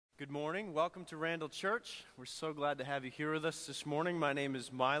Good morning. Welcome to Randall Church. We're so glad to have you here with us this morning. My name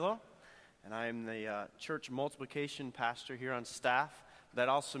is Milo, and I am the church multiplication pastor here on staff. That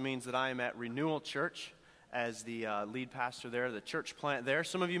also means that I am at Renewal Church as the lead pastor there, the church plant there.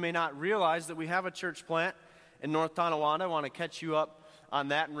 Some of you may not realize that we have a church plant in North Tonawanda. I want to catch you up on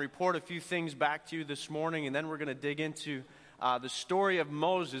that and report a few things back to you this morning, and then we're going to dig into the story of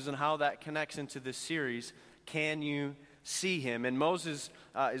Moses and how that connects into this series, Can You See Him? And Moses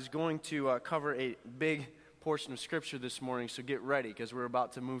is going to cover a big portion of Scripture this morning, so get ready because we're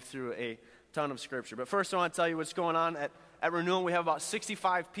about to move through a ton of Scripture. But first I want to tell you what's going on at Renewal. We have about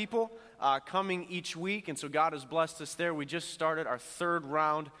 65 people coming each week, and so God has blessed us there. We just started our third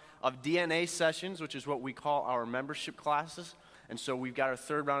round of DNA sessions, which is what we call our membership classes. And so we've got our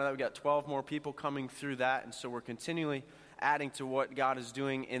third round of that. We've got 12 more people coming through that, and so we're continually adding to what God is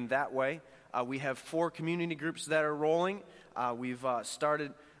doing in that way. We have 4 community groups that are rolling. We've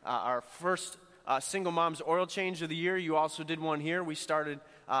started our first Single Moms Oil Change of the year. You also did one here. We started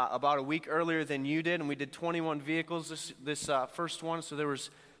about a week earlier than you did, and we did 21 vehicles this first one. So there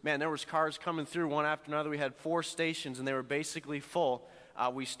was cars coming through one after another. We had 4 stations, and they were basically full.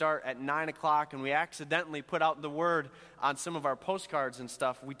 We start at 9 o'clock, and we accidentally put out the word on some of our postcards and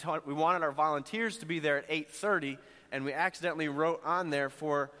stuff. We wanted our volunteers to be there at 8:30, and we accidentally wrote on there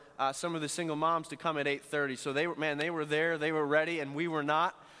for some of the single moms to come at 8:30. So they were there, they were ready, and we were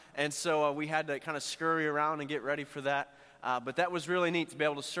not. And so we had to kind of scurry around and get ready for that. But that was really neat to be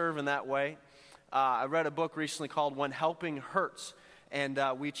able to serve in that way. I read a book recently called When Helping Hurts. And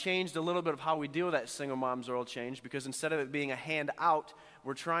we changed a little bit of how we deal with that Single Moms Oil Change, because instead of it being a hand out,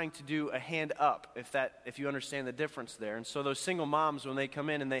 we're trying to do a hand up, if you understand the difference there. And so those single moms, when they come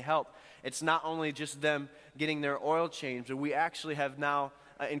in and they help, it's not only just them getting their oil changed, but we actually have now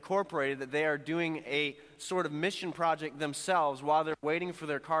incorporated that they are doing a sort of mission project themselves while they're waiting for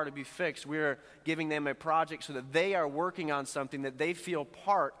their car to be fixed. We are giving them a project so that they are working on something that they feel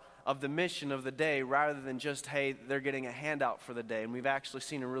part of the mission of the day, rather than just, hey, they're getting a handout for the day. And we've actually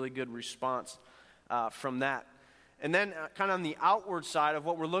seen a really good response from that. And then kind of on the outward side of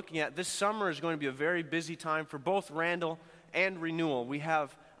what we're looking at, this summer is going to be a very busy time for both Randall and Renewal. We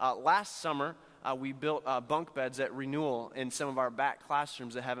have, last summer, we built bunk beds at Renewal in some of our back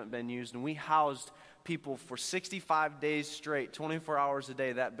classrooms that haven't been used, and we housed people for 65 days straight, 24 hours a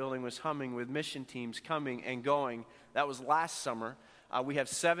day. That building was humming with mission teams coming and going. That was last summer. We have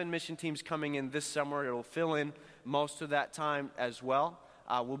 7 mission teams coming in this summer. It'll fill in most of that time as well.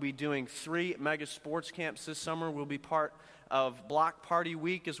 We'll be doing 3 mega sports camps this summer. We'll be part of Block Party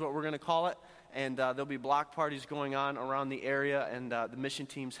Week is what we're going to call it. And there'll be block parties going on around the area, and the mission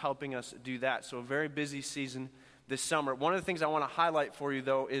team's helping us do that. So a very busy season this summer. One of the things I want to highlight for you,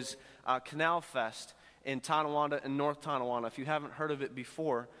 though, is Canal Fest in Tonawanda and North Tonawanda. If you haven't heard of it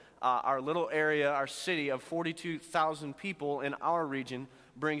before, our little area, our city of 42,000 people in our region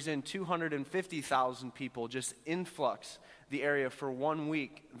brings in 250,000 people, just influx the area for 1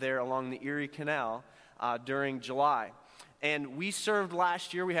 week there along the Erie Canal during July. And we served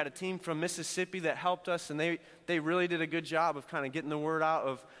last year. We had a team from Mississippi that helped us, and they really did a good job of kind of getting the word out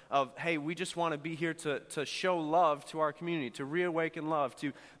of hey, we just want to be here to show love to our community, to reawaken love,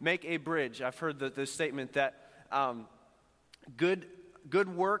 to make a bridge. I've heard the statement that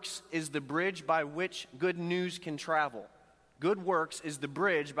good works is the bridge by which good news can travel. Good works is the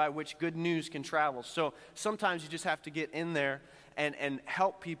bridge by which good news can travel. So sometimes you just have to get in there and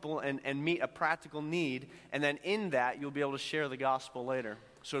help people and meet a practical need, and then in that you'll be able to share the gospel later.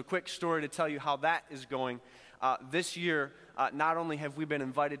 So a quick story to tell you how that is going. This year, not only have we been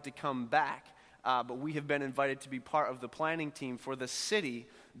invited to come back, but we have been invited to be part of the planning team for the city.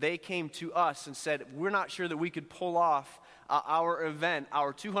 They came to us and said, we're not sure that we could pull off our event,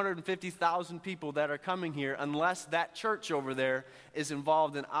 our 250,000 people that are coming here, unless that church over there is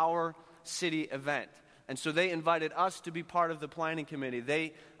involved in our city event. And so they invited us to be part of the planning committee.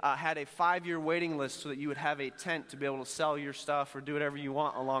 They had a 5-year waiting list so that you would have a tent to be able to sell your stuff or do whatever you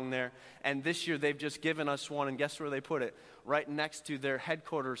want along there. And this year they've just given us one, and guess where they put it? Right next to their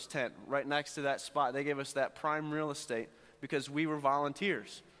headquarters tent, right next to that spot. They gave us that prime real estate because we were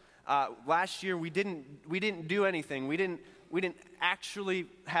volunteers. Last year we didn't do anything. We didn't actually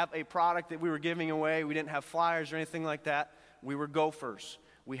have a product that we were giving away. We didn't have flyers or anything like that. We were gophers.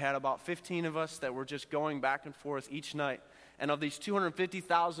 We had about 15 of us that were just going back and forth each night. And of these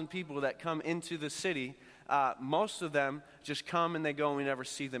 250,000 people that come into the city, most of them just come and they go and we never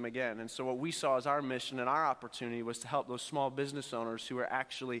see them again. And so what we saw as our mission and our opportunity was to help those small business owners who are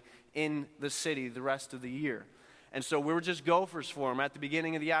actually in the city the rest of the year. And so we were just gophers for them. At the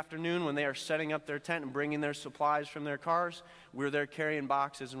beginning of the afternoon, when they are setting up their tent and bringing their supplies from their cars, we're there carrying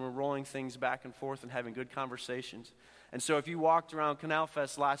boxes and we're rolling things back and forth and having good conversations. And so if you walked around Canal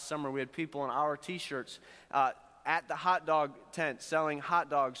Fest last summer, we had people in our T-shirts at the hot dog tent selling hot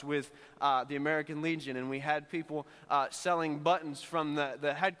dogs with the American Legion, and we had people selling buttons from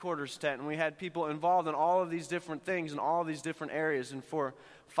the headquarters tent, and we had people involved in all of these different things in all of these different areas. And for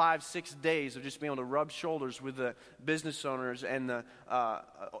 5-6 days of just being able to rub shoulders with the business owners and the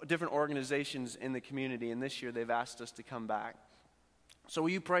different organizations in the community, and this year they've asked us to come back. So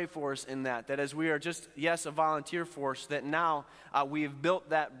will you pray for us in that as we are just, yes, a volunteer force, that now we have built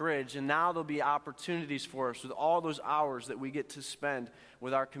that bridge, and now there'll be opportunities for us with all those hours that we get to spend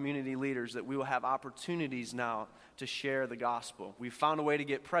with our community leaders, that we will have opportunities now to share the gospel. We've found a way to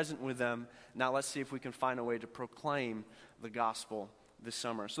get present with them. Now let's see if we can find a way to proclaim the gospel this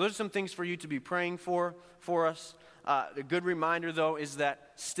summer. So there's some things for you to be praying for us. A good reminder, though, is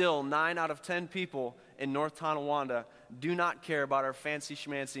that still 9 out of 10 people in North Tonawanda do not care about our fancy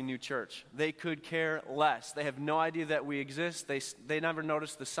schmancy new church. They could care less. They have no idea that we exist. They never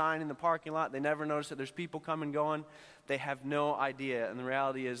noticed the sign in the parking lot. They never noticed that there's people coming and going. They have no idea. And the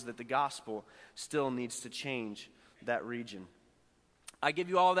reality is that the gospel still needs to change that region. I give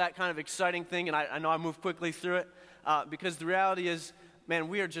you all that kind of exciting thing, and I know I move quickly through it, because the reality is, man,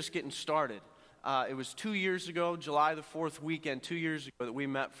 we are just getting started. It was 2 years ago, July the 4th weekend, 2 years ago, that we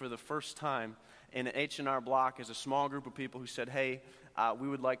met for the first time in an H&R Block as a small group of people who said, hey, we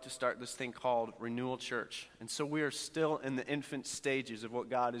would like to start this thing called Renewal Church. And so we are still in the infant stages of what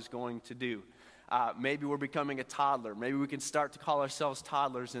God is going to do. Maybe we're becoming a toddler. Maybe we can start to call ourselves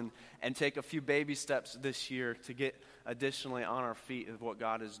toddlers and take a few baby steps this year to get additionally on our feet of what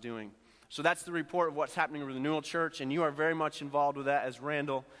God is doing. So that's the report of what's happening with Renewal Church, and you are very much involved with that as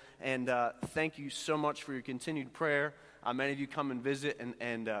Randall. And thank you so much for your continued prayer. Many of you come and visit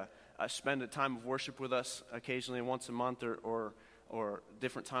and spend a time of worship with us occasionally once a month or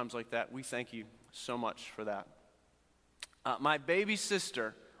different times like that. We thank you so much for that. My baby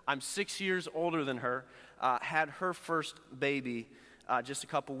sister, I'm 6 years older than her, had her first baby just a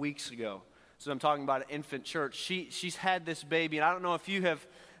couple weeks ago. So I'm talking about an infant church. She's had this baby, and I don't know if you have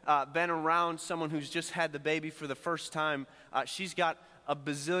been around someone who's just had the baby for the first time. She's got a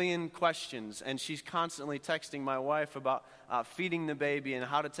bazillion questions, and she's constantly texting my wife about feeding the baby and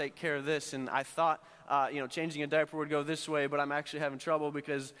how to take care of this. And I thought, changing a diaper would go this way, but I'm actually having trouble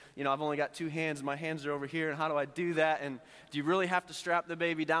because, I've only got 2 hands, and my hands are over here, and how do I do that? And do you really have to strap the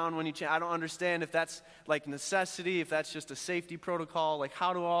baby down when you change? I don't understand if that's like necessity, if that's just a safety protocol. Like,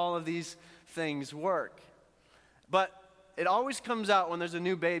 how do all of these things work? But it always comes out when there's a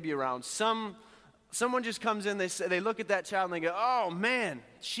new baby around. Someone just comes in, they look at that child and they go, oh man,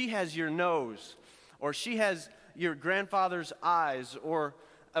 she has your nose, or she has your grandfather's eyes, or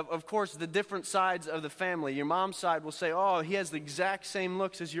of course the different sides of the family. Your mom's side will say, oh, he has the exact same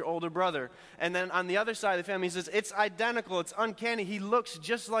looks as your older brother. And then on the other side of the family, he says, it's identical, it's uncanny, he looks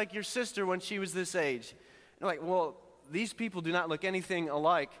just like your sister when she was this age. You're like, well, these people do not look anything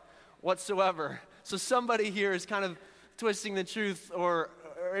alike whatsoever. So somebody here is kind of twisting the truth, or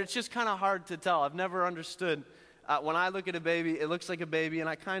it's just kind of hard to tell. I've never understood. When I look at a baby, it looks like a baby, and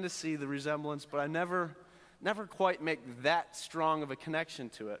I kind of see the resemblance, but I never quite make that strong of a connection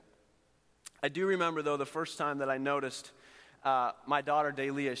to it. I do remember, though, the first time that I noticed my daughter,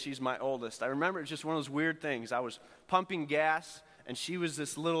 Delia, she's my oldest. I remember it was just one of those weird things. I was pumping gas, and she was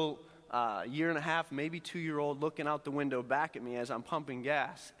this little year and a half, maybe 2-year-old, looking out the window back at me as I'm pumping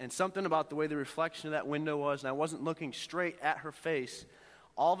gas. And something about the way the reflection of that window was, and I wasn't looking straight at her face,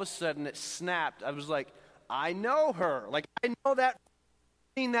 all of a sudden it snapped. I was like, I know her. Like, I know that,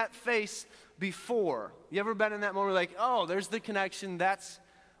 seen that face before. You ever been in that moment like, oh, there's the connection. That's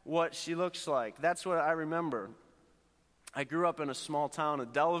what she looks like. That's what I remember. I grew up in a small town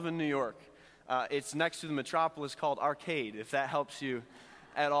of Delavan, New York. It's next to the metropolis called Arcade, if that helps you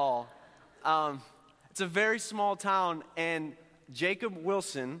at all. It's a very small town, and Jacob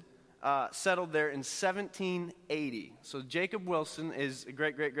Wilson settled there in 1780. So Jacob Wilson is a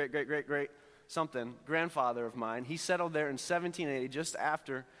great something grandfather of mine. He settled there in 1780, just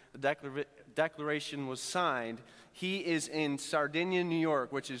after the Declaration was signed. He is in Sardinia, New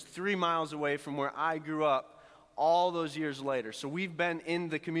York, which is 3 miles away from where I grew up all those years later. So we've been in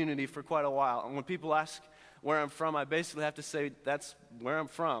the community for quite a while. And when people ask where I'm from, I basically have to say that's where I'm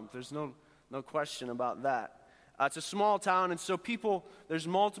from. There's no question about that. It's a small town, and so there's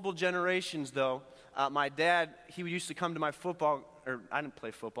multiple generations, though. My dad, he used to come to my football, or I didn't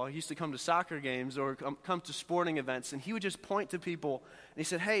play football. He used to come to soccer games or come to sporting events, and he would just point to people, and he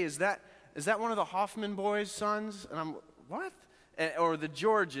said, hey, is that is that one of the Hoffman boys' sons? And I'm, what? Or the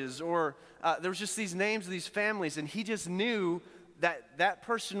Georges, or there was just these names of these families, and he just knew that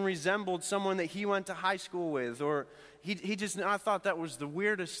person resembled someone that he went to high school with, or I thought that was the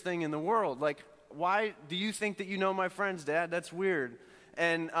weirdest thing in the world. Like, why do you think that you know my friends, Dad? That's weird.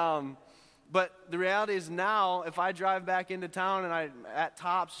 And but the reality is now, if I drive back into town and I'm at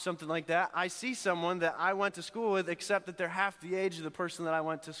Tops or something like that, I see someone that I went to school with, except that they're half the age of the person that I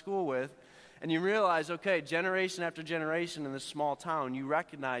went to school with. And you realize, okay, generation after generation in this small town, you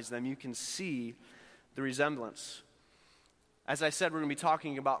recognize them, you can see the resemblance. As I said, we're going to be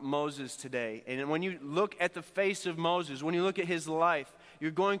talking about Moses today. And when you look at the face of Moses, when you look at his life,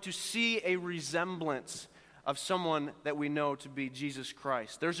 you're going to see a resemblance of someone that we know to be Jesus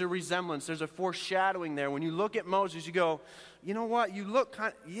Christ. There's a resemblance, there's a foreshadowing there. When you look at Moses, you go, you know what, you look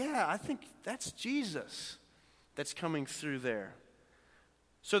I think that's Jesus that's coming through there.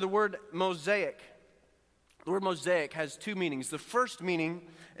 So the word mosaic has two meanings. The first meaning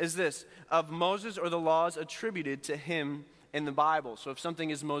is this, of Moses, or the laws attributed to him in the Bible. So if something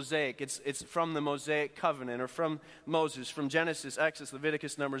is mosaic, it's from the Mosaic covenant, or from Moses, from Genesis, Exodus,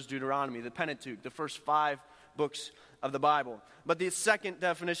 Leviticus, Numbers, Deuteronomy, the Pentateuch, the first 5 books of the Bible. But the second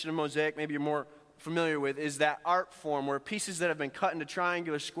definition of mosaic, maybe you're more familiar with, is that art form where pieces that have been cut into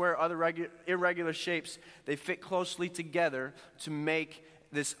triangular, square, other irregular shapes, they fit closely together to make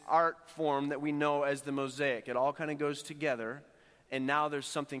this art form that we know as the mosaic. It all kind of goes together. And now there's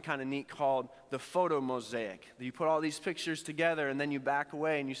something kind of neat called the photo mosaic. You put all these pictures together and then you back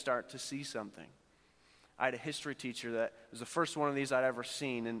away and you start to see something. I had a history teacher that was the first one of these I'd ever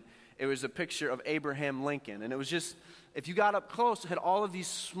seen, and it was a picture of Abraham Lincoln. And it was just, if you got up close, it had all of these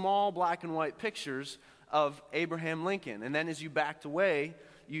small black and white pictures of Abraham Lincoln. And then as you backed away,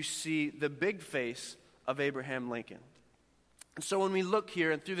 you see the big face of Abraham Lincoln. And so when we look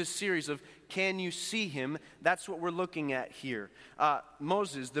here and through this series of Can You See Him, that's what we're looking at here.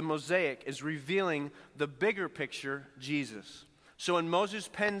 Moses, the mosaic, is revealing the bigger picture, Jesus. So when Moses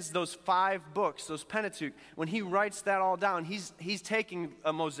pens those 5 books, those Pentateuch, when he writes that all down, he's taking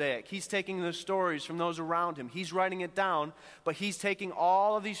a mosaic. He's taking the stories from those around him. He's writing it down, but he's taking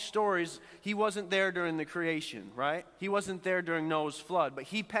all of these stories. He wasn't there during the creation, right? He wasn't there during Noah's flood, but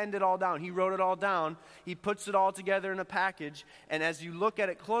he penned it all down. He wrote it all down. He puts it all together in a package, and as you look at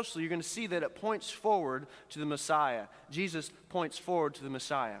it closely, you're going to see that it points forward to the Messiah. Jesus points forward to the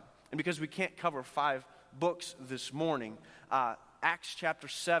Messiah. And because we can't cover 5 books this morning, Acts chapter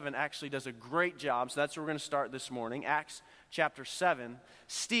 7 actually does a great job, so that's where we're going to start this morning. Acts chapter 7.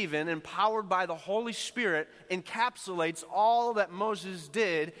 Stephen, empowered by the Holy Spirit, encapsulates all that Moses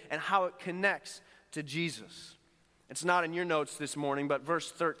did and how it connects to Jesus. It's not in your notes this morning, but verse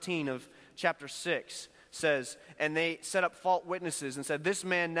 13 of chapter 6 says, and they set up false witnesses and said, this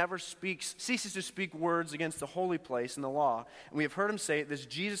man never ceases to speak words against the holy place and the law. And we have heard him say, this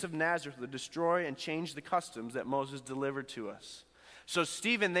Jesus of Nazareth will destroy and change the customs that Moses delivered to us. So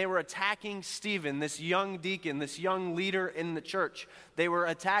Stephen, they were attacking Stephen, this young deacon, this young leader in the church. They were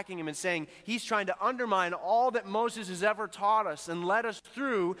attacking him and saying, he's trying to undermine all that Moses has ever taught us and led us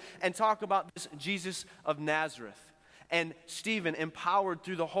through and talk about this Jesus of Nazareth. And Stephen, empowered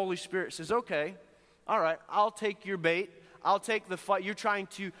through the Holy Spirit, says, okay, all right, I'll take your bait. I'll take the fight. You're trying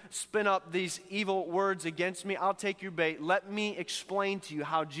to spin up these evil words against me. I'll take your bait. Let me explain to you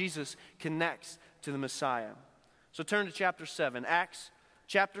how Jesus connects to the Messiah. So turn to chapter 7, Acts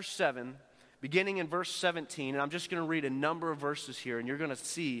chapter 7, beginning in verse 17. And I'm just going to read a number of verses here, and you're going to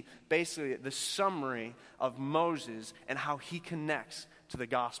see basically the summary of Moses and how he connects to the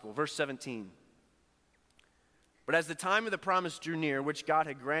gospel. Verse 17. But as the time of the promise drew near, which God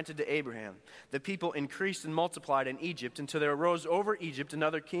had granted to Abraham, the people increased and multiplied in Egypt until there arose over Egypt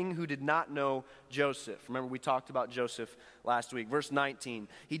another king who did not know Joseph. Remember, we talked about Joseph last week. Verse 19,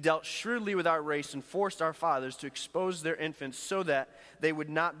 he dealt shrewdly with our race and forced our fathers to expose their infants so that they would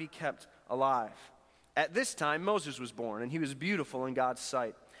not be kept alive. At this time, Moses was born, and he was beautiful in God's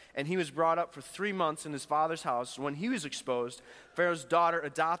sight. And he was brought up for 3 months in his father's house. When he was exposed, Pharaoh's daughter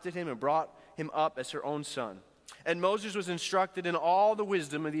adopted him and brought him up as her own son. And Moses was instructed in all the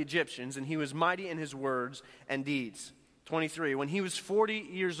wisdom of the Egyptians, and he was mighty in his words and deeds. 23, when he was 40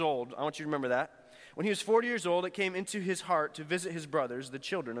 years old, I want you to remember that. When he was 40 years old, it came into his heart to visit his brothers, the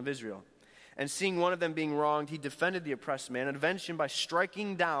children of Israel. And seeing one of them being wronged, he defended the oppressed man and avenged him by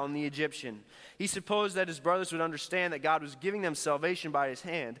striking down the Egyptian. He supposed that his brothers would understand that God was giving them salvation by his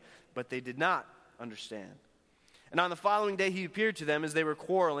hand, but they did not understand. And on the following day he appeared to them as they were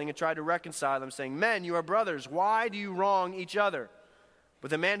quarreling and tried to reconcile them, saying, men, you are brothers. Why do you wrong each other? But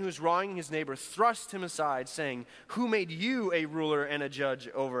the man who was wronging his neighbor thrust him aside, saying, "Who made you a ruler and a judge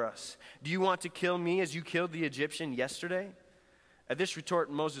over us? Do you want to kill me as you killed the Egyptian yesterday?" At this retort,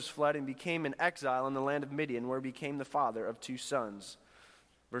 Moses fled and became an exile in the land of Midian, where he became the father of 2 sons.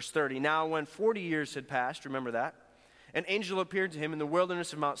 Verse 30, now when 40 years had passed, remember that, an angel appeared to him in the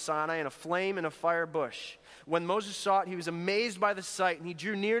wilderness of Mount Sinai in a flame and a fire bush. When Moses saw it, he was amazed by the sight, and he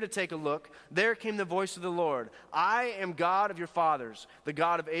drew near to take a look. There came the voice of the Lord, "I am God of your fathers, the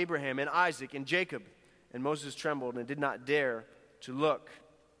God of Abraham and Isaac and Jacob." And Moses trembled and did not dare to look.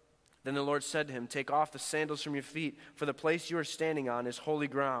 Then the Lord said to him, "Take off the sandals from your feet, for the place you are standing on is holy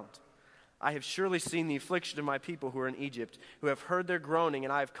ground. I have surely seen the affliction of my people who are in Egypt, who have heard their groaning,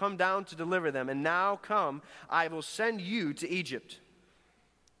 and I have come down to deliver them. And now come, I will send you to Egypt."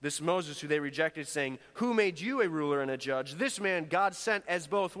 This Moses, who they rejected, saying, "Who made you a ruler and a judge?" This man God sent as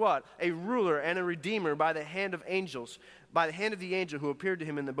both what? A ruler and a redeemer by the hand of angels, by the hand of the angel who appeared to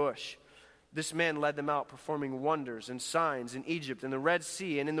him in the bush. This man led them out, performing wonders and signs in Egypt, in the Red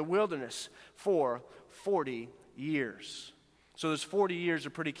Sea, and in the wilderness for 40 years. So those 40 years are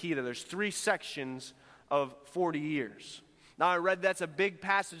pretty key there. There's 3 sections of 40 years. Now I read that's a big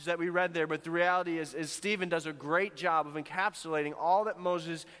passage that we read there, but the reality is Stephen does a great job of encapsulating all that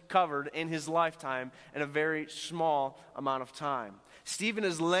Moses covered in his lifetime in a very small amount of time. Stephen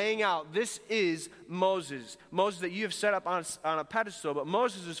is laying out, this is Moses that you have set up on a pedestal, but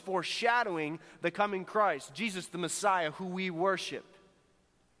Moses is foreshadowing the coming Christ, Jesus the Messiah, who we worship.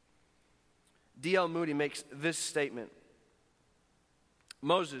 D.L. Moody makes this statement: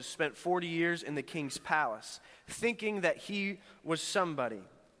 Moses spent 40 years in the king's palace, thinking that he was somebody.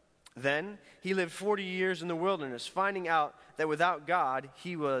 Then he lived 40 years in the wilderness, finding out that without God,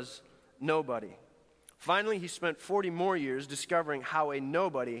 he was nobody. Finally, he spent 40 more years discovering how a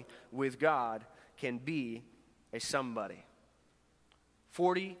nobody with God can be a somebody.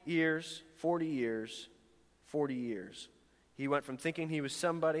 40 years, 40 years, 40 years. He went from thinking he was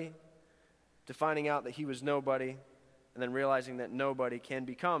somebody to finding out that he was nobody, and then realizing that nobody can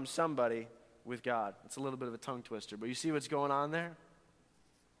become somebody with God. It's a little bit of a tongue twister, but you see what's going on there?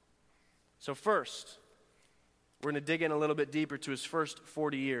 So first, we're going to dig in a little bit deeper to his first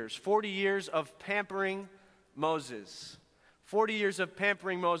 40 years. 40 years of pampering Moses. 40 years of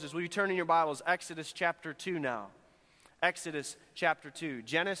pampering Moses. Will you turn in your Bibles? Exodus chapter 2 now. Exodus chapter 2.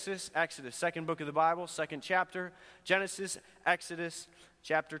 Genesis, Exodus, second book of the Bible, second chapter. Genesis, Exodus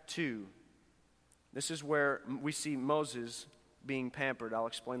chapter 2. This is where we see Moses being pampered. I'll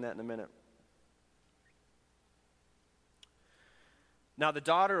explain that in a minute. Now the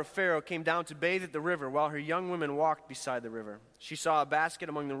daughter of Pharaoh came down to bathe at the river while her young women walked beside the river. She saw a basket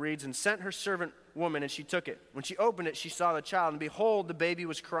among the reeds and sent her servant woman, and she took it. When she opened it, she saw the child, and behold, the baby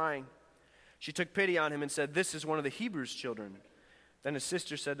was crying. She took pity on him and said, "This is one of the Hebrews' children." Then his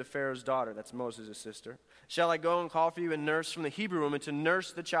sister said to Pharaoh's daughter, that's Moses' sister, "Shall I go and call for you a nurse from the Hebrew woman to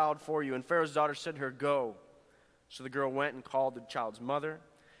nurse the child for you?" And Pharaoh's daughter said to her, "Go." So the girl went and called the child's mother.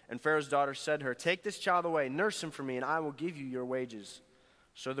 And Pharaoh's daughter said to her, "Take this child away, nurse him for me, and I will give you your wages."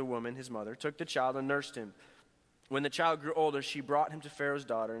 So the woman, his mother, took the child and nursed him. When the child grew older, she brought him to Pharaoh's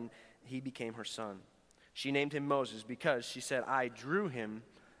daughter, and he became her son. She named him Moses because she said, "I drew him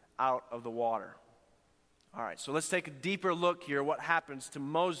out of the water." All right, so let's take a deeper look here. What happens to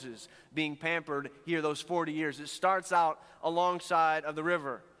Moses being pampered here those 40 years? It starts out alongside of the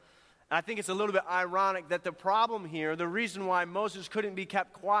river. And I think it's a little bit ironic that the problem here, the reason why Moses couldn't be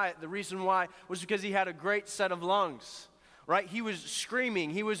kept quiet, the reason why was because he had a great set of lungs. Right? He was screaming.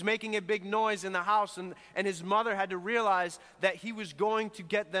 He was making a big noise in the house, and his mother had to realize that he was going to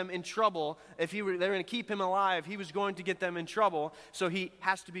get them in trouble. If they were going to keep him alive, he was going to get them in trouble. So he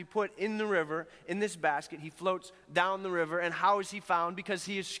has to be put in the river, in this basket. He floats down the river, and how is he found? Because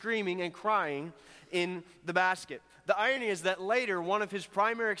he is screaming and crying in the basket. The irony is that later, one of his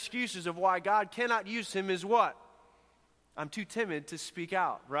primary excuses of why God cannot use him is what? I'm too timid to speak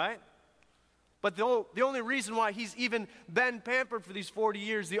out, right? But the only reason why he's even been pampered for these 40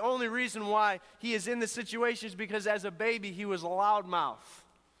 years, the only reason why he is in this situation is because as a baby he was a loudmouth.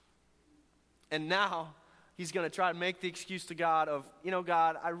 And now he's going to try to make the excuse to God of,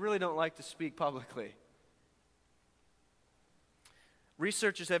 God, I really don't like to speak publicly.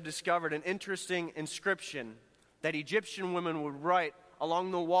 Researchers have discovered an interesting inscription that Egyptian women would write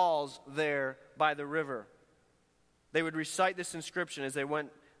along the walls there by the river. They would recite this inscription as they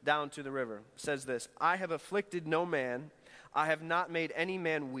went down to the river. It says this: "I have afflicted no man. I have not made any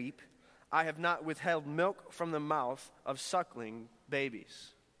man weep. I have not withheld milk from the mouth of suckling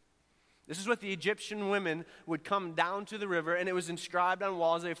babies." This is what the Egyptian women would come down to the river, and it was inscribed on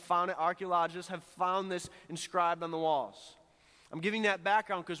walls. They've found it. Archaeologists have found this inscribed on the walls. I'm giving that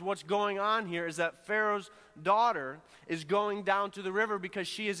background because what's going on here is that Pharaoh's daughter is going down to the river because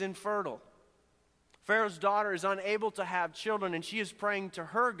she is infertile. Pharaoh's daughter is unable to have children, and she is praying to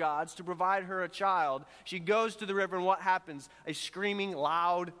her gods to provide her a child. She goes to the river, and what happens? A screaming,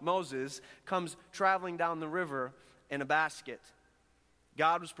 loud Moses comes traveling down the river in a basket.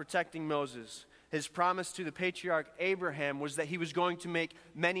 God was protecting Moses. His promise to the patriarch Abraham was that he was going to make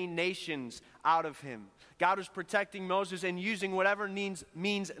many nations out of him. God was protecting Moses and using whatever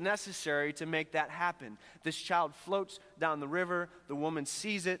means necessary to make that happen. This child floats down the river. The woman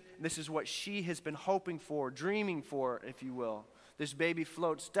sees it. This is what she has been hoping for, dreaming for, if you will. This baby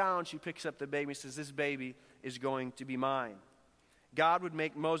floats down. She picks up the baby and says, this baby is going to be mine. God would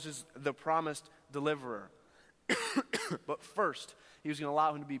make Moses the promised deliverer. But first, he was going to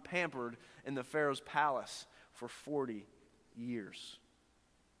allow him to be pampered in the Pharaoh's palace for 40 years.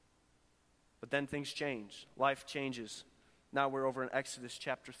 But then things change. Life changes. Now we're over in Exodus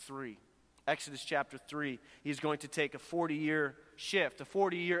chapter 3. Exodus chapter 3, he's going to take a 40-year shift, a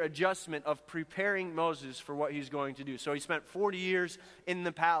 40-year adjustment of preparing Moses for what he's going to do. So he spent 40 years in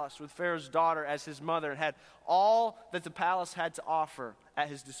the palace with Pharaoh's daughter as his mother and had all that the palace had to offer at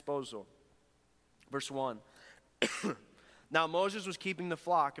his disposal. Verse 1. Now Moses was keeping the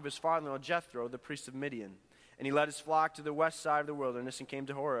flock of his father-in-law Jethro, the priest of Midian. And he led his flock to the west side of the wilderness and came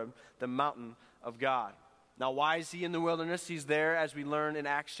to Horeb, the mountain of God. Now why is he in the wilderness? He's there, as we learn in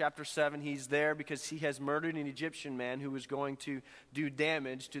Acts chapter 7, he's there because he has murdered an Egyptian man who was going to do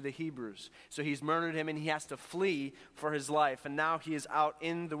damage to the Hebrews. So he's murdered him and he has to flee for his life. And now he is out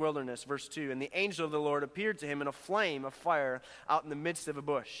in the wilderness. Verse 2, and the angel of the Lord appeared to him in a flame of fire out in the midst of a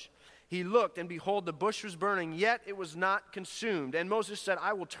bush. He looked, and behold, the bush was burning, yet it was not consumed. And Moses said,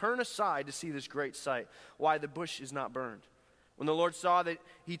 I will turn aside to see this great sight, why the bush is not burned. When the Lord saw that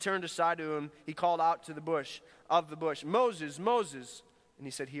he turned aside to him, he called out to the bush, Moses, Moses. And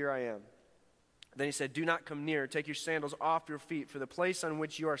he said, here I am. Then he said, do not come near. Take your sandals off your feet, for the place on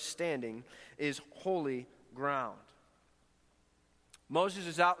which you are standing is holy ground. Moses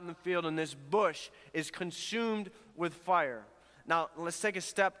is out in the field, and this bush is consumed with fire. Now, let's take a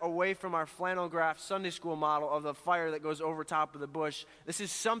step away from our flannel graph Sunday school model of the fire that goes over top of the bush. This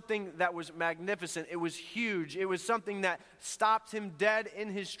is something that was magnificent. It was huge. It was something that stopped him dead in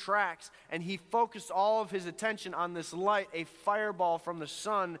his tracks, and he focused all of his attention on this light, a fireball from the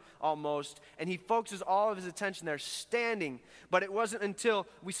sun almost, and he focuses all of his attention there standing. But it wasn't until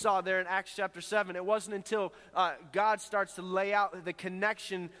we saw there in Acts chapter 7, it wasn't until God starts to lay out the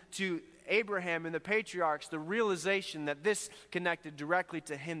connection to Abraham and the patriarchs, the realization that this connected directly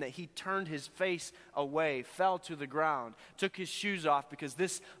to him, that he turned his face away, fell to the ground, took his shoes off because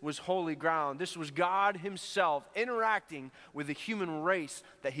this was holy ground. This was God himself interacting with the human race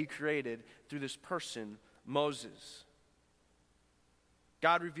that he created through this person, Moses.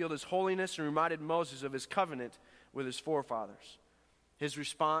 God revealed his holiness and reminded Moses of his covenant with his forefathers. His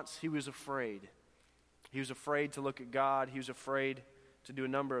response, he was afraid. He was afraid to look at God. He was afraid to do a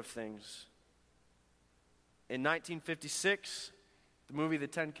number of things. In 1956, the movie The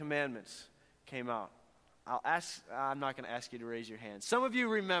Ten Commandments came out. I'm not going to ask you to raise your hand. Some of you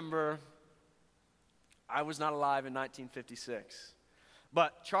remember, I was not alive in 1956.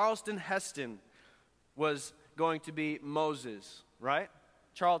 But Charlton Heston was going to be Moses, right?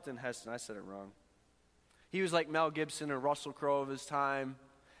 Charlton Heston, I said it wrong. He was like Mel Gibson or Russell Crowe of his time.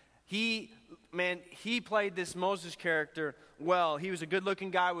 He played this Moses character well. He was a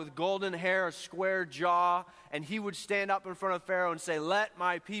good-looking guy with golden hair, a square jaw, and he would stand up in front of Pharaoh and say, let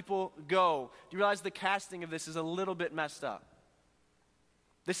my people go. Do you realize the casting of this is a little bit messed up?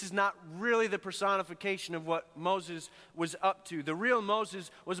 This is not really the personification of what Moses was up to. The real Moses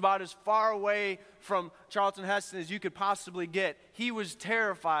was about as far away from Charlton Heston as you could possibly get. He was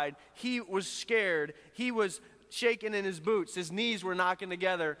terrified. He was scared. He was shaking in his boots. His knees were knocking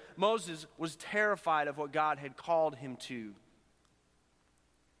together. Moses was terrified of what God had called him to.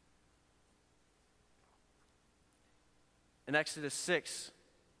 In Exodus 6,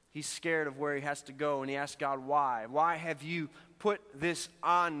 he's scared of where he has to go, and he asks God, why? Why have you put this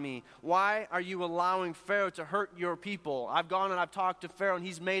on me? Why are you allowing Pharaoh to hurt your people? I've gone and I've talked to Pharaoh, and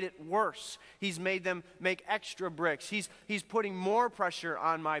he's made it worse. He's made them make extra bricks. He's putting more pressure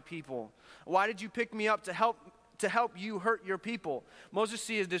on my people. Why did you pick me up to help you hurt your people? Moses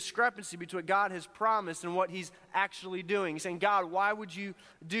sees a discrepancy between what God has promised and what he's actually doing. He's saying, God, why would you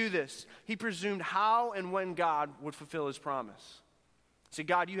do this? He presumed how and when God would fulfill his promise. He said,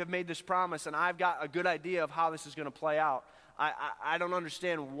 God, you have made this promise, and I've got a good idea of how this is going to play out. I don't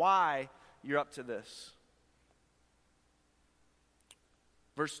understand why you're up to this.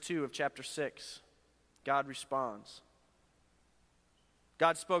 Verse 2 of chapter 6, God responds.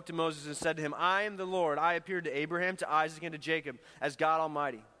 God spoke to Moses and said to him, I am the Lord. I appeared to Abraham, to Isaac, and to Jacob as God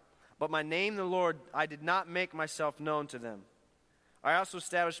Almighty. But my name, the Lord, I did not make myself known to them. I also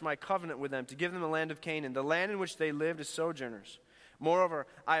established my covenant with them to give them the land of Canaan, the land in which they lived as sojourners. Moreover,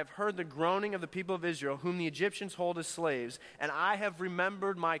 I have heard the groaning of the people of Israel, whom the Egyptians hold as slaves, and I have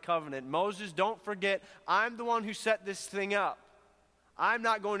remembered my covenant. Moses, don't forget, I'm the one who set this thing up. I'm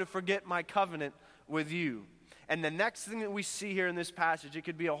not going to forget my covenant with you. And the next thing that we see here in this passage, it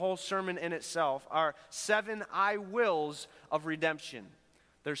could be a whole sermon in itself, are 7 I wills of redemption.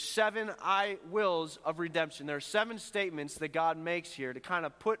 There's 7 I wills of redemption. There are 7 statements that God makes here to kind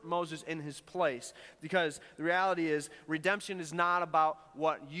of put Moses in his place. Because the reality is, redemption is not about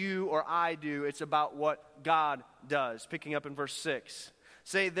what you or I do. It's about what God does. Picking up in verse 6.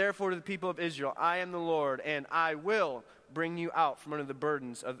 Say therefore to the people of Israel, I am the Lord, and I will bring you out from under the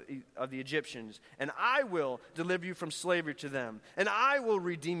burdens of the Egyptians, and I will deliver you from slavery to them, and I will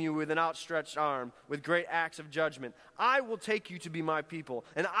redeem you with an outstretched arm, with great acts of judgment. I will take you to be my people,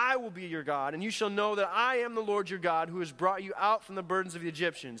 and I will be your God, and you shall know that I am the Lord your God, who has brought you out from the burdens of the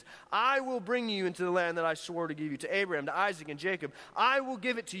Egyptians. I will bring you into the land that I swore to give you, to Abraham, to Isaac, and Jacob. I will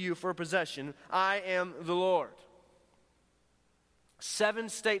give it to you for a possession. I am the Lord. 7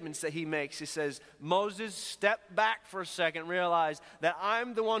 statements that he makes. He says, Moses, step back for a second, realize that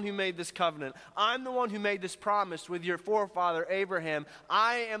I'm the one who made this covenant. I'm the one who made this promise with your forefather Abraham.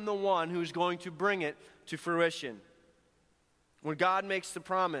 I am the one who's going to bring it to fruition. When God makes the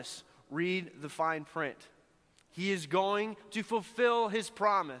promise, read the fine print. He is going to fulfill his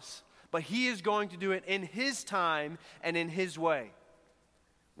promise, but he is going to do it in his time and in his way.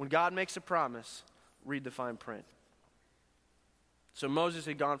 When God makes a promise, read the fine print. So Moses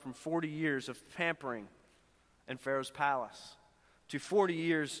had gone from 40 years of pampering in Pharaoh's palace to 40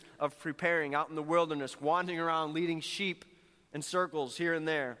 years of preparing out in the wilderness, wandering around, leading sheep in circles here and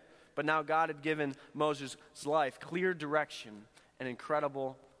there. But now God had given Moses' life clear direction and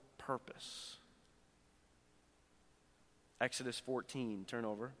incredible purpose. Exodus 14, turn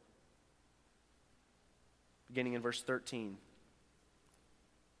over. Beginning in verse 13.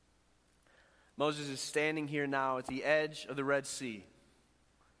 Moses is standing here now at the edge of the Red Sea.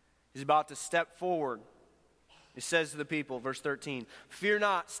 He's about to step forward. He says to the people, verse 13, Fear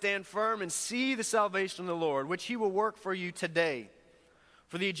not, stand firm and see the salvation of the Lord, which he will work for you today.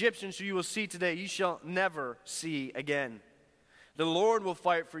 For the Egyptians who you will see today, you shall never see again. The Lord will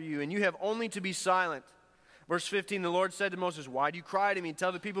fight for you, and you have only to be silent. Verse 15, the Lord said to Moses, Why do you cry to me?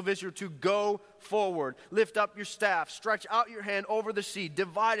 Tell the people of Israel to go forward. Lift up your staff. Stretch out your hand over the sea.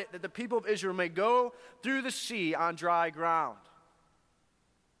 Divide it, that the people of Israel may go through the sea on dry ground.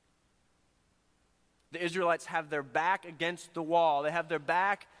 The Israelites have their back against the wall. They have their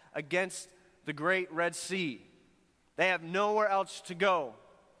back against the great Red Sea. They have nowhere else to go.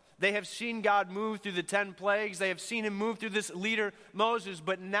 They have seen God move through the 10 plagues. They have seen him move through this leader, Moses.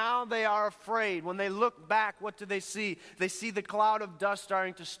 But now they are afraid. When they look back, what do they see? They see the cloud of dust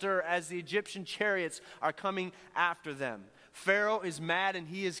starting to stir as the Egyptian chariots are coming after them. Pharaoh is mad and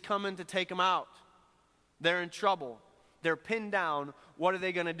he is coming to take them out. They're in trouble. They're pinned down. What are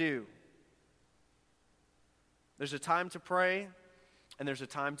they going to do? There's a time to pray and there's a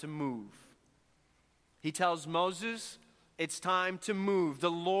time to move. He tells Moses, it's time to move.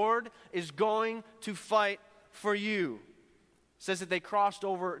 The Lord is going to fight for you. It says that they crossed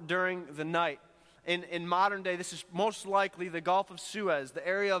over during the night. In modern day, this is most likely the Gulf of Suez. The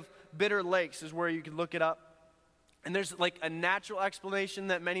area of Bitter Lakes is where you can look it up. And there's like a natural explanation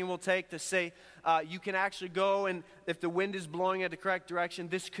that many will take to say you can actually go, and if the wind is blowing in the correct direction,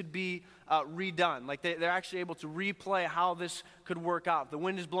 this could be redone. Like they're actually able to replay how this could work out. If the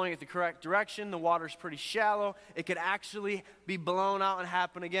wind is blowing at the correct direction, the water's pretty shallow, it could actually be blown out and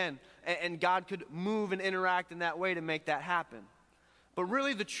happen again. And God could move and interact in that way to make that happen. But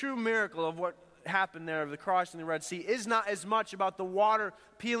really the true miracle of what happened there, of the crossing the Red Sea, is not as much about the water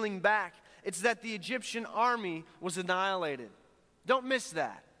peeling back. It's that the Egyptian army was annihilated. Don't miss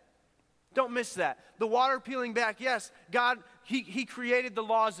that. Don't miss that. The water peeling back, yes, God, He created the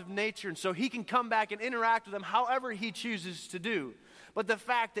laws of nature, and so He can come back and interact with them however He chooses to do. But the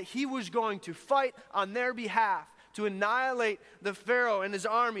fact that He was going to fight on their behalf to annihilate the Pharaoh and his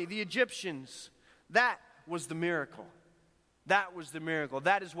army, the Egyptians, that was the miracle. That was the miracle.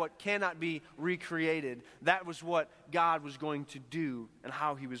 That is what cannot be recreated. That was what God was going to do and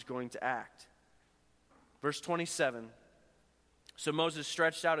how He was going to act. Verse 27. So Moses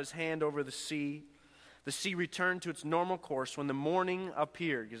stretched out his hand over the sea. The sea returned to its normal course when the morning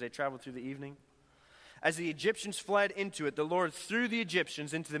appeared, because they traveled through the evening. As the Egyptians fled into it, the Lord threw the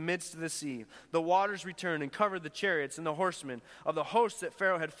Egyptians into the midst of the sea. The waters returned and covered the chariots and the horsemen of the hosts that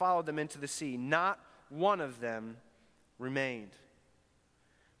Pharaoh had followed them into the sea. Not one of them remained.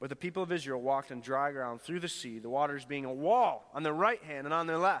 But the people of Israel walked on dry ground through the sea, the waters being a wall on their right hand and on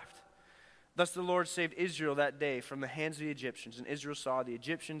their left. Thus the Lord saved Israel that day from the hands of the Egyptians, and Israel saw the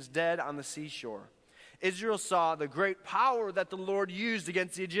Egyptians dead on the seashore. Israel saw the great power that the Lord used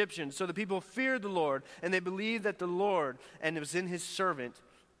against the Egyptians. So the people feared the Lord, and they believed that the Lord, and it was in his servant,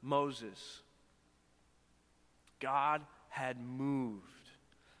 Moses. God had moved.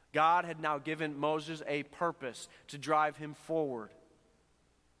 God had now given Moses a purpose to drive him forward.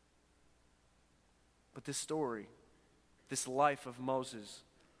 But this story, this life of Moses,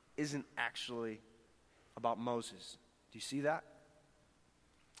 isn't actually about Moses. Do you see that?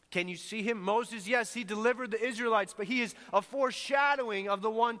 Can you see him? Moses, yes, he delivered the Israelites, but he is a foreshadowing of the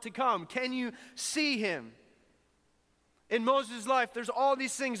one to come. Can you see him? In Moses' life, there's all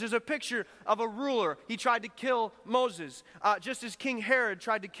these things. There's a picture of a ruler. He tried to kill Moses, just as King Herod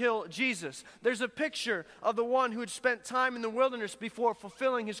tried to kill Jesus. There's a picture of the one who had spent time in the wilderness before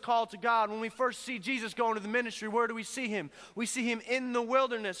fulfilling his call to God. When we first see Jesus go into the ministry, where do we see him? We see him in the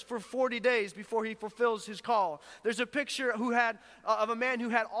wilderness for 40 days before he fulfills his call. There's a picture of a man who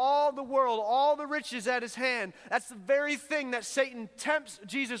had all the world, all the riches at his hand. That's the very thing that Satan tempts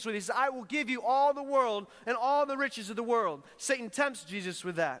Jesus with. He says, I will give you all the world and all the riches of the world. Satan tempts Jesus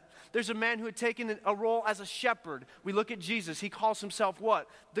with that. There's a man who had taken a role as a shepherd. We look at Jesus. He calls himself what?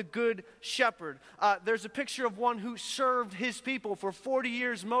 The good shepherd. There's a picture of one who served his people. For 40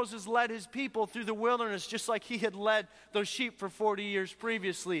 years, Moses led his people through the wilderness, just like he had led those sheep for 40 years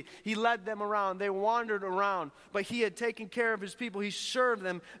previously. He led them around. They wandered around, but he had taken care of his people. He served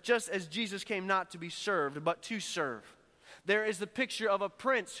them just as Jesus came not to be served, but to serve. There is the picture of a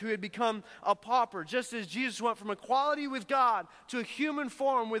prince who had become a pauper, just as Jesus went from equality with God to a human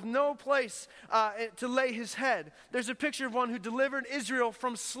form with no place to lay his head. There's a picture of one who delivered Israel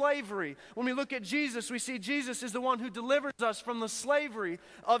from slavery. When we look at Jesus, we see Jesus is the one who delivers us from the slavery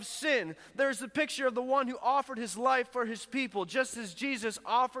of sin. There's the picture of the one who offered his life for his people, just as Jesus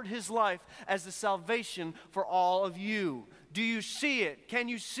offered his life as the salvation for all of you. Do you see it? Can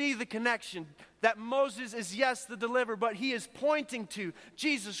you see the connection? That Moses is, yes, the deliverer, but he is pointing to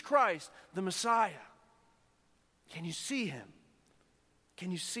Jesus Christ, the Messiah. Can you see him? Can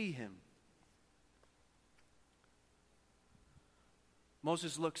you see him?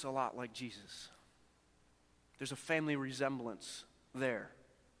 Moses looks a lot like Jesus. There's a family resemblance there.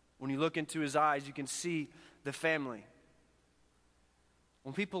 When you look into his eyes, you can see the family.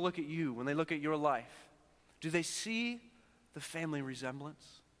 When people look at you, when they look at your life, do they see the family resemblance?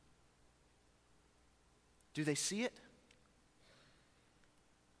 Do they see it?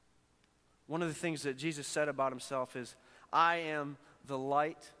 One of the things that Jesus said about himself is, I am the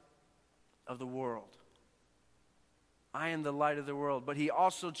light of the world. I am the light of the world. But he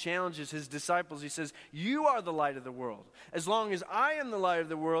also challenges his disciples. He says, you are the light of the world. As long as I am the light of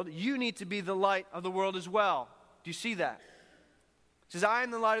the world, you need to be the light of the world as well. Do you see that? He says, I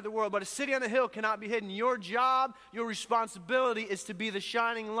am the light of the world, but a city on a hill cannot be hidden. Your job, your responsibility is to be the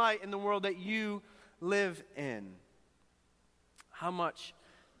shining light in the world that you live in. How much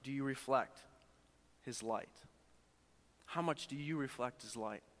do you reflect his light? How much do you reflect his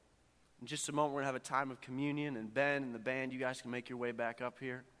light? In just a moment, we're going to have a time of communion, and Ben and the band, you guys can make your way back up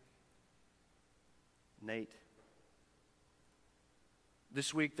here. Nate.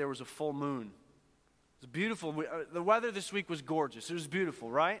 This week, there was a full moon. It was beautiful. The weather this week was gorgeous. It was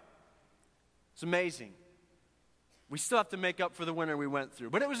beautiful, right? It's amazing. We still have to make up for the winter we went through,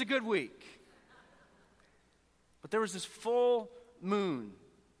 but it was a good week. But there was this full moon.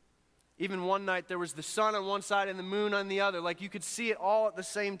 Even one night there was the sun on one side and the moon on the other. Like you could see it all at the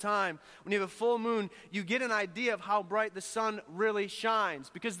same time. When you have a full moon, you get an idea of how bright the sun really shines.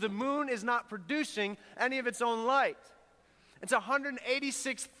 Because the moon is not producing any of its own light. It's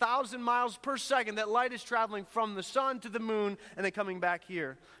 186,000 miles per second that light is traveling from the sun to the moon and then coming back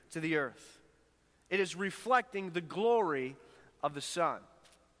here to the earth. It is reflecting the glory of the sun.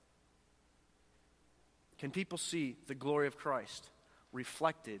 Can people see the glory of Christ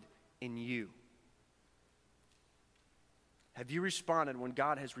reflected in you? Have you responded when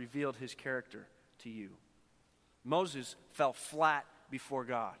God has revealed his character to you? Moses fell flat before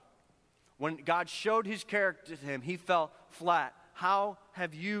God. When God showed his character to him, he fell flat. How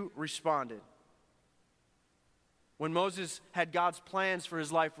have you responded? When Moses had God's plans for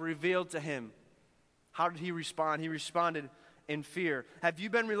his life revealed to him, how did he respond? He responded in fear. Have you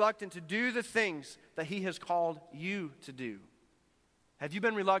been reluctant to do the things that he has called you to do? Have you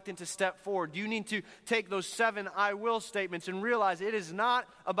been reluctant to step forward? Do you need to take those 7 I will statements and realize it is not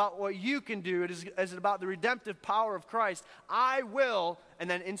about what you can do. It is about the redemptive power of Christ. I will, and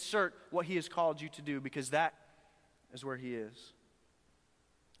then insert what he has called you to do, because that is where he is.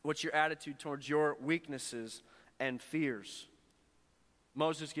 What's your attitude towards your weaknesses and fears?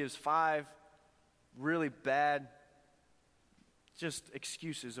 Moses gives 5 really bad just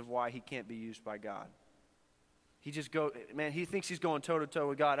excuses of why he can't be used by God. He thinks he's going toe-to-toe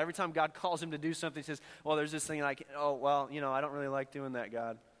with God. Every time God calls him to do something, he says, well, there's this thing I don't really like doing that,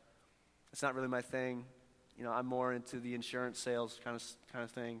 God. It's not really my thing. I'm more into the insurance sales kind of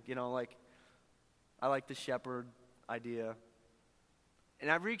thing. I like the shepherd idea.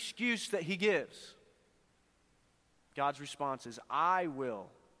 And every excuse that he gives, God's response is, I will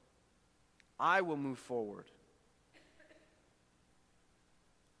move forward.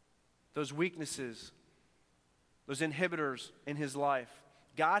 Those weaknesses, those inhibitors in his life,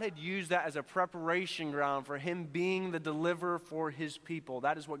 God had used that as a preparation ground for him being the deliverer for his people.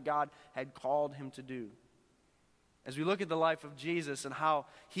 That is what God had called him to do. As we look at the life of Jesus and how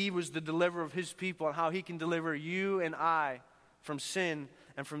he was the deliverer of his people and how he can deliver you and I from sin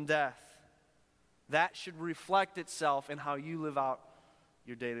and from death, that should reflect itself in how you live out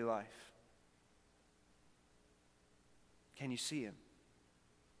your daily life. Can you see him?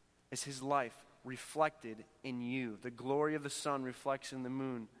 Is his life reflected in you? The glory of the sun reflects in the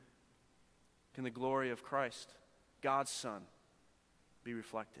moon. Can the glory of Christ, God's Son, be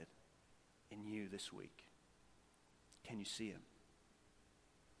reflected in you this week? Can you see him?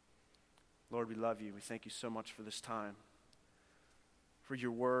 Lord, we love you. We thank you so much for this time, for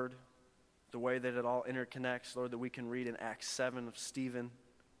your word, the way that it all interconnects, Lord, that we can read in Acts 7 of Stephen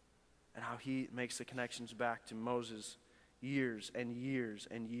and how he makes the connections back to Moses years and years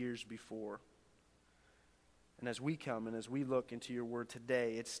and years before. And as we come and as we look into your word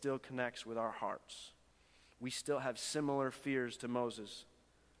today, it still connects with our hearts. We still have similar fears to Moses.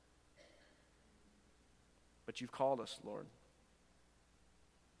 But you've called us, Lord.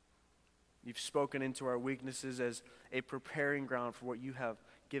 You've spoken into our weaknesses as a preparing ground for what you have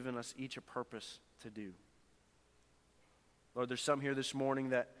given us each a purpose to do. Lord, there's some here this morning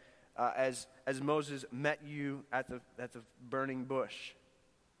that as Moses met you at the burning bush,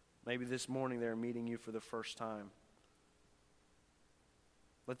 maybe this morning they're meeting you for the first time.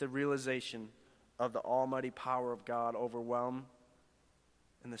 Let the realization of the almighty power of God overwhelm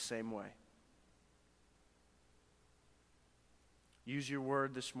in the same way. Use your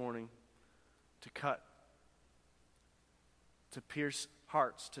word this morning to cut, to pierce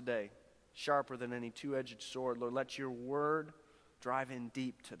hearts today, sharper than any two-edged sword. Lord, let your word drive in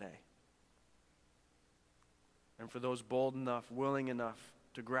deep today. And for those bold enough, willing enough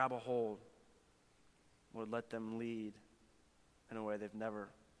to grab a hold, Lord, let them lead in a way they've never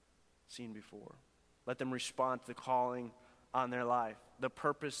seen before. Let them respond to the calling on their life, the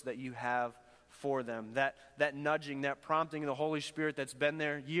purpose that you have for them, that nudging, that prompting of the Holy Spirit that's been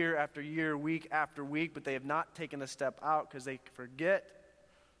there year after year, week after week, but they have not taken a step out because they forget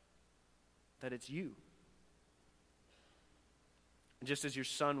that it's you. And just as your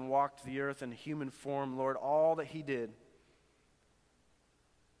Son walked the earth in human form, Lord, all that he did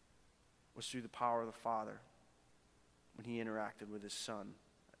was through the power of the Father when he interacted with his Son.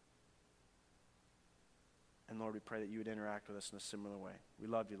 And Lord, we pray that you would interact with us in a similar way. We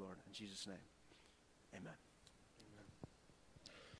love you, Lord. In Jesus' name, amen.